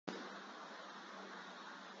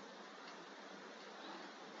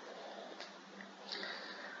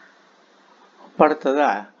அடுத்ததா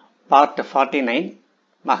பார்ட் 49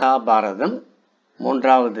 மகாபாரதம்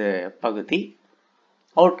மூன்றாவது பகுதி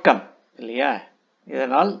அவுட்கம் இல்லையா.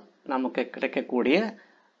 இதனால் நமக்கு கிடைக்கக்கூடிய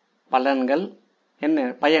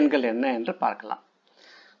பயன்கள் என்ன என்று பார்க்கலாம்.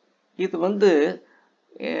 இது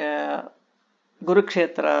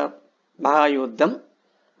குருக்ஷேத்திர மகாயுத்தம்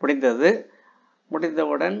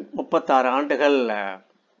முடிந்தவுடன் 36 ஆண்டுகள்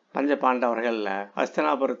பஞ்ச பாண்டவர்கள்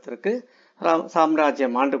ஹஸ்தினாபுரத்திற்கு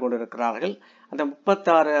சாம்ராஜ்யம் ஆண்டு கொண்டிருக்கிறார்கள். அந்த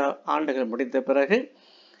 36 ஆண்டுகள் முடிந்த பிறகு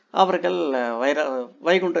அவர்கள்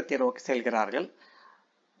வைகுண்டத்தை நோக்கி செல்கிறார்கள்.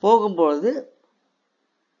 போகும்போது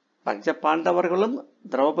பஞ்ச பாண்டவர்களும்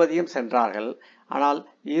திரௌபதியும் சென்றார்கள். ஆனால்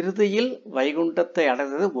இறுதியில் வைகுண்டத்தை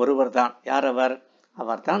அடைந்தது ஒருவர் தான். யார் அவர்?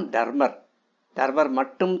 அவர்தான் தர்மர். தர்மர்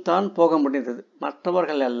மட்டும்தான் போக முடிந்தது.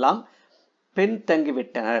 மற்றவர்கள் எல்லாம்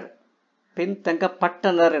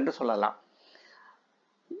பின்தங்கப்பட்டனர் என்று சொல்லலாம்.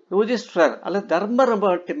 யுதிஷ்டிரர் அல்லது தர்மர்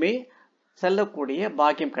மட்டுமே செல்லக்கூடிய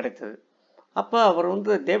பாக்கியம் கிடைத்தது. அப்போ அவர்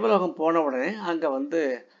தேவலோகம் போன உடனே அங்கே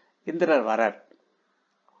இந்திரர் வரார்.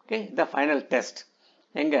 ஓகே, இந்த ஃபைனல் டெஸ்ட்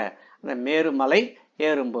எங்க அந்த மேருமலை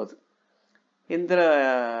ஏறும்போது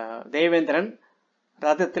தேவேந்திரன்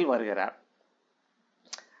ரதத்தில் வருகிறார்.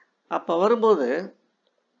 அப்போ வரும்போது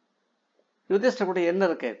யுதிஷ்டர் கூட என்ன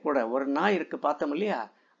இருக்கு? கூட ஒரு நாய் இருக்கு, பார்த்தோம் இல்லையா?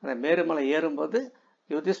 அந்த மேருமலை ஏறும்போது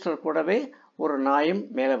யுதிஷ்டர் கூடவே ஒரு நாயும்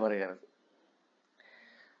மேலே வருகிறது.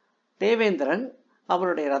 தேவேந்திரன்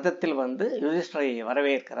அவருடைய ரதத்தில் யுதிஷ்டரை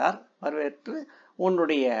வரவேற்று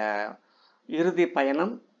உன்னுடைய இறுதி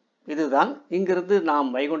பயணம் இதுதான், இங்கிருந்து நாம்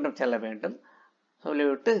வைகுண்டம் செல்ல வேண்டும்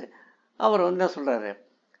சொல்லிவிட்டு அவர் என்ன சொல்றாரு,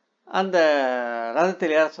 அந்த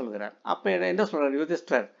ரதத்தில் ஏற சொல்கிறார். அப்ப என்ன சொல்றாரு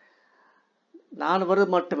யுதிஷ்டர், நான்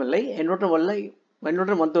வருவது மட்டுமில்லை,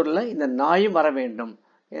 என்னுடன் வந்துள்ள இந்த நாயும் வர வேண்டும்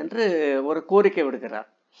என்று ஒரு கோரிக்கை விடுகிறார்.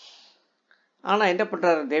 ஆனா என்ன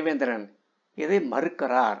பண்றார் தேவேந்திரன்? இதை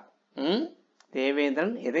மறுக்கிறார்.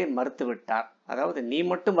 தேவேந்திரன் இதை மறுத்து விட்டார். அதாவது நீ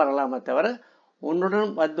மட்டும் வரலாமே தவிர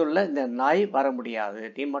உன்னுடன் வந்துள்ள இந்த நாய் வர முடியாது,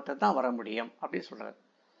 நீ மட்டும் தான் வர முடியும் அப்படின்னு சொல்றாரு.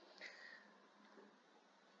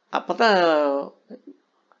 அப்பதான்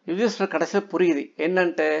யுதிஷ்டர் கடைசியில் புரியுது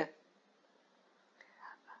என்னன்ட்டு.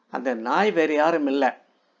 அந்த நாய் வேறு யாரும் இல்லை,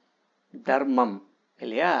 தர்மம்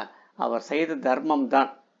இல்லையா? அவர் செய்த தர்மம் தான்.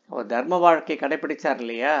 அவர் தர்ம வாழ்க்கை கடைபிடிச்சார்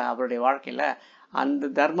இல்லையா அவருடைய வாழ்க்கையில.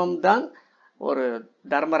 அந்த தர்மம் தான் ஒரு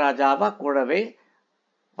தர்மராஜாவா கூடவே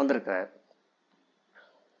வந்திருக்கிறார்.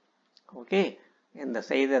 ஓகே, இந்த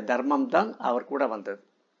செய்த தர்மம் தான் அவர் கூட வந்தது.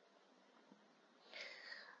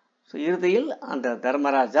 இறுதியில் அந்த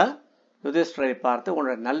தர்மராஜா யுதிஷ்டரை பார்த்து,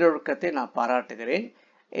 உன்னோட நல்லொழுக்கத்தை நான் பாராட்டுகிறேன்,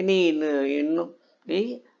 நீ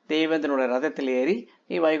தேவேந்திரனுடைய ரதத்தில் ஏறி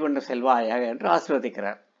நீ வைகுண்டம் செல்வாயாக என்று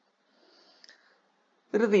ஆசீர்வதிக்கிறார்.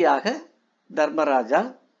 இறுதியாக தர்மராஜா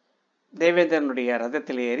தேவேந்திரனுடைய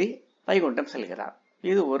ரதத்தில் ஏறி வைகுண்டம் செல்கிறார்.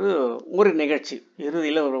 இது ஒரு நிகழ்ச்சி,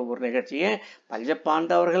 இறுதியில் ஒரு நிகழ்ச்சி. ஏன் பஞ்ச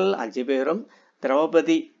பாண்டவர்கள் 5 பேரும்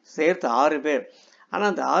திரௌபதி சேர்த்து 6 பேர். ஆனால்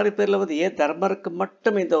அந்த 6 பேரில் ஏன் தர்மருக்கு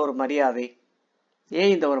மட்டும் இந்த ஒரு மரியாதை,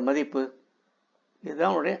 ஏன் இந்த ஒரு மதிப்பு?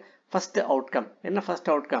 இதுதான் உடைய ஃபர்ஸ்ட் அவுட்கம். என்ன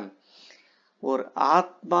ஃபர்ஸ்ட் அவுட்கம்? ஒரு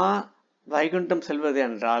ஆத்மா வைகுண்டம் செல்வது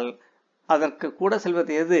என்றால் அதற்கு கூட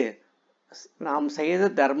செல்வது எது? நாம் செய்த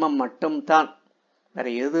தர்மம் மட்டும்தான், வேற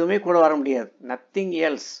எதுவுமே கூட வர முடியாது. Nothing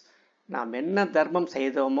else. நாம் என்ன தர்மம்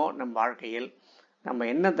செய்தோமோ நம் வாழ்க்கையில், நம்ம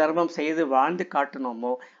என்ன தர்மம் செய்து வாழ்ந்து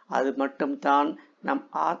காட்டினோமோ அது மட்டும்தான் நம்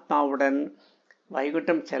ஆத்மாவுடன்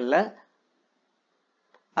வைகுண்டம் செல்ல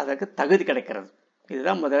அதற்கு தகுதி கிடைக்கிறது.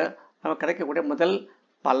 இதுதான் நமக்கு கிடைக்கக்கூடிய முதல்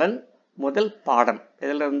பலன், முதல் பாடம்.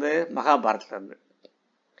 இதிலிருந்து மகாபாரதத்திலிருந்து.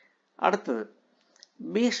 அடுத்தது,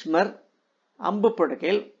 பீஷ்மர் அம்பு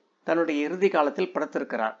படுக்கையில் தன்னுடைய இறுதி காலத்தில்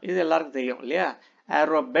படுத்திருக்கிறார். இது எல்லாருக்கும் தெரியும் இல்லையா?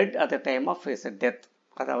 Aero bed at the time of his death.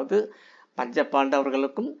 அதாவது பஞ்ச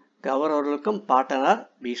பாண்டவர்களுக்கும் கௌரவர்களுக்கும் பாட்டனார்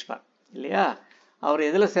பீஷ்மர் இல்லையா? அவர்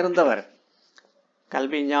எதில் சிறந்தவர்?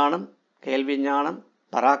 கல்வி ஞானம், கேள்வி ஞானம்,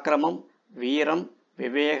 பராக்கிரமம், வீரம்,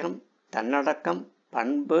 விவேகம், தன்னடக்கம்,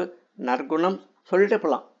 பண்பு, நற்குணம் சொல்லிட்டு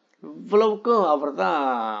போகலாம். இவ்வளவுக்கும் அவர் தான்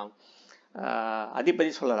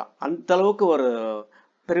அதிபதி சொல்லலாம். அந்த அளவுக்கு ஒரு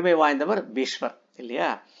பெருமை வாய்ந்தவர் பீஷ்மர் இல்லையா?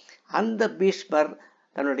 அந்த பீஷ்மர்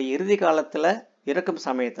தன்னுடைய இறுதி காலத்துல இறக்கும்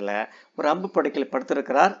சமயத்துல ஒரு அம்பு படுக்கையில்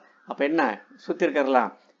படுத்திருக்கிறார். அப்ப என்ன சுத்தி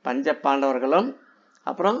இருக்கிறலாம்? பஞ்ச பாண்டவர்களும்,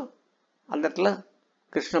 அப்புறம் அந்த இடத்துல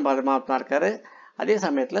கிருஷ்ண பரமாத்மா இருக்காரு. அதே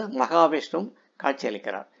சமயத்துல மகாவிஷ்ணு காட்சி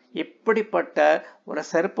அளிக்கிறார். இப்படிப்பட்ட ஒரு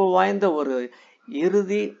சிறப்பு வாய்ந்த ஒரு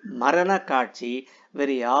இறுதி மரண காட்சி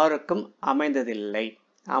வேறு யாருக்கும் அமைந்ததில்லை.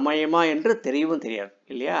 அமையுமா என்று தெரியவும் தெரியாது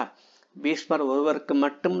இல்லையா? பீஷ்மர் ஒருவருக்கு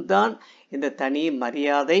மட்டும்தான் இந்த தனி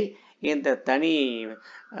மரியாதை, இந்த தனி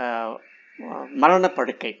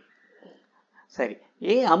மரணப்படுக்கை. சரி,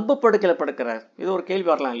 ஏன் அம்பு படுக்கையில் படுக்கிறார்? இது ஒரு கேள்வி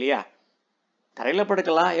வரலாம் இல்லையா? தரையில்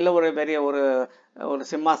படுக்கலாம், இல்லை ஒரு பெரிய ஒரு ஒரு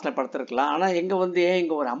சிம்மாசனம் படுத்திருக்கலாம். ஆனால் எங்கே வந்து ஏன்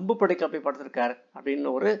இங்கே ஒரு அம்பு படுக்கை போய் படுத்திருக்காரு அப்படின்னு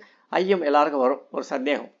ஒரு ஐயம் எல்லாருக்கும் வரும், ஒரு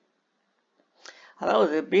சந்தேகம்.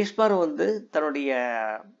 அதாவது பீஷ்மர் வந்து தன்னுடைய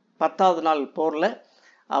 10வது நாள் போரில்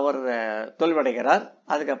அவர் தோல்வடைகிறார்.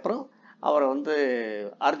 அதுக்கப்புறம் அவரை வந்து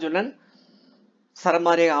அர்ஜுனன்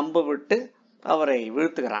சரமாரியாக அம்பு விட்டு அவரை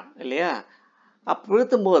வீழ்த்துகிறான் இல்லையா? அப்போ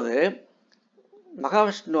வீழ்த்தும் போது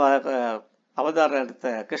மகாவிஷ்ணு அவதாரம் எடுத்த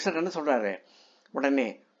கிருஷ்ணர் என்ன சொல்றாரு, உடனே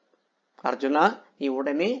அர்ஜுனா நீ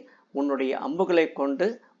உடனே உன்னுடைய அம்புகளை கொண்டு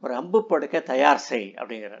ஒரு அம்பு படுக்கை தயார் செய்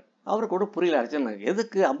அப்படிங்கிறார். அவருக்கு கூட புரியல அர்ஜுனனுக்கு,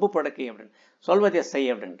 எதுக்கு அம்பு படுக்கை அப்படின்னு, சொல்வதை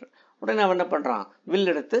செய் அப்படின்ற. உடனே அவன் என்ன பண்றான்,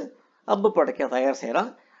 வில் எடுத்து அம்பு படுக்கை தயார்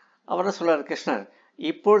செய்யறான். அவரை சொல்றாரு கிருஷ்ணர்,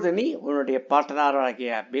 இப்பொழுது நீ உன்னுடைய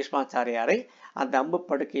பாட்டனாராகிய பீஷ்மாச்சாரியாரை அந்த அம்பு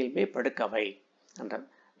படுக்கையில் போய் படுக்கவை என்றார்.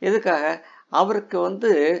 எதுக்காக, அவருக்கு வந்து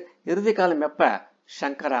இறுதி காலம் எப்ப,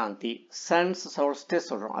 சங்கராந்தி, சன்ஸ் சோல்ஸ்டிஸ்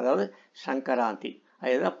சொல்றோம், அதாவது சங்கராந்தி,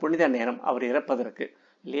 அதுதான் புனித நேரம் அவர் இறப்பதற்கு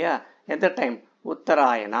இல்லையா? எந்த டைம்,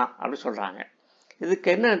 உத்தராயணா அப்படின்னு சொல்றாங்க. இதுக்கு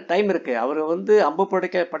என்ன டைம் இருக்கு, அவர் வந்து அம்பு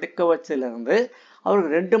படுக்க வச்சதுல இருந்து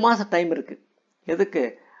அவருக்கு 2 மாசம் டைம் இருக்கு. எதுக்கு,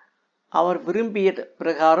 அவர் விரும்பிய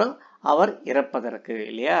பிரகாரம் அவர் இறப்பதற்கு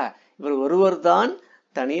இல்லையா? இவர் ஒருவர் தான்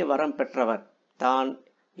தனி வரம் பெற்றவர், தான்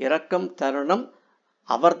இறக்கும் தருணம்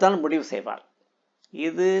அவர்தான் முடிவு செய்வார்.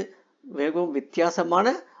 இது மிகவும் வித்தியாசமான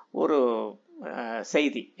ஒரு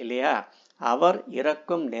செய்தி இல்லையா? அவர்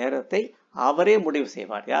இறக்கும் நேரத்தை அவரே முடிவு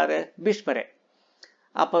செய்வார். யாரு, பீஷ்மரே.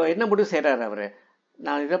 அப்போ என்ன முடிவு செய்கிறார் அவரு,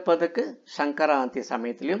 நான் இறப்பதற்கு சங்கராந்தி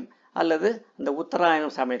சமயத்திலையும் அல்லது அந்த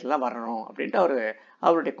உத்தராயணம் சமயத்துல தான் வரணும் அப்படின்ட்டு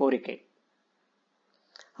அவருடைய கோரிக்கை.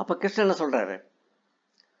 அப்ப கிருஷ்ணன் என்ன சொல்றாரு,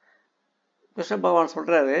 கிருஷ்ண பகவான்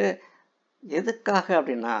சொல்றாரு, எதுக்காக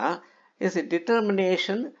அப்படின்னா, is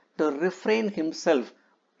determination to refrain himself.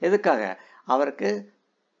 எதுக்காக, அவருக்கு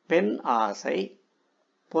பெண் ஆசை,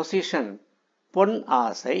 பொசிஷன் பொன்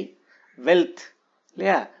ஆசை, வெல்த்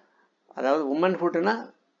இல்லையா? அதாவது உமன்ஹுட்னா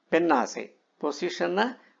பெண் ஆசை, பொசிஷன்னா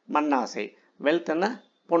மண் ஆசை, வெல்த்னா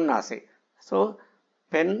பொன் ஆசை. ஸோ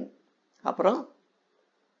பெண், அப்புறம்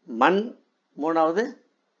மண், 3வது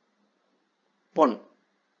பொன்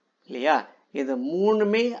இல்லையா? இது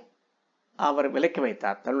 3மே அவர் விலக்கி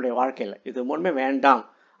வைத்தார் தன்னுடைய வாழ்க்கையில். இது 3மே வேண்டாம்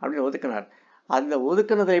அப்படின்னு ஒதுக்கினார். அந்த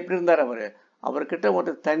ஒதுக்குனதை எப்படி இருந்தார் அவர், அவர்கிட்ட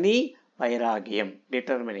ஒரு தனி வைராகியம்,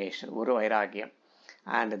 டிட்டர்மினேஷன், ஒரு வைராகியம்.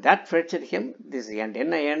 And that ஃபெட்ச்ட் him this end.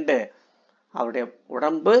 என்ன எண்டு, அவருடைய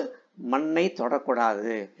உடம்பு மண்ணை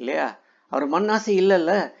தொடக்கூடாது இல்லையா? அவர் மண் ஆசை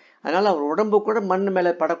இல்லைல்ல, அதனால அவர் உடம்பு கூட மண்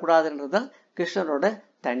மேலே படக்கூடாதுன்றது தான் கிருஷ்ணனோட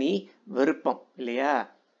தனி விருப்பம் இல்லையா?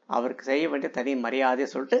 அவருக்கு செய்ய வேண்டிய தனி மரியாதையை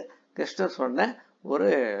சொல்லிட்டு கிருஷ்ணர் சொன்ன ஒரு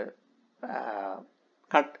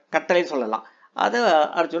கட்டளை சொல்லலாம். அதை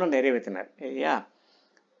அர்ஜுனன் நிறைவேற்றினார் இல்லையா?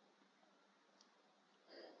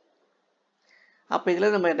 அப்போ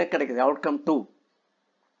இதில் நம்ம என்ன கிடைக்குது, அவுட்கம் 2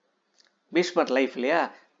 பீஷ்மர் லைஃப் இல்லையா?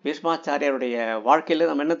 பீஷ்மாச்சாரியாருடைய வாழ்க்கையில்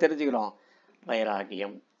நம்ம என்ன தெரிஞ்சுக்கிறோம்,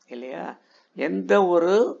 வைராகியம் இல்லையா? எந்த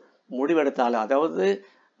ஒரு முடிவெடுத்தாலும், அதாவது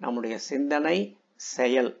நம்முடைய சிந்தனை,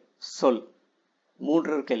 செயல், சொல்,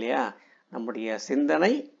 3 இருக்கு இல்லையா? நம்முடைய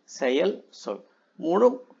சிந்தனை, செயல், சொல்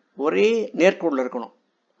 3ம் ஒரே நேர்கோட்டில் இருக்கணும்.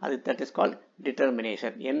 அது தட் இஸ் கால்ட்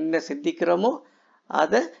டிட்டர்மினேஷன். என்ன சிந்திக்கிறோமோ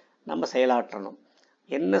அதை நம்ம செயலாற்றணும்,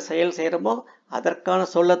 என்ன செயல் செய்கிறோமோ அதற்கான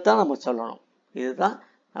சொல்லத்தான் நம்ம சொல்லணும். இதுதான்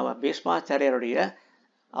நம்ம பீஷ்மாச்சாரியாருடைய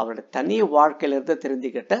அவருடைய தனி வாழ்க்கையிலிருந்து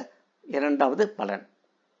தெரிஞ்சுக்கிட்ட 2வது பலன்.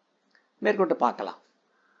 மேற்கொண்டு பார்க்கலாம்.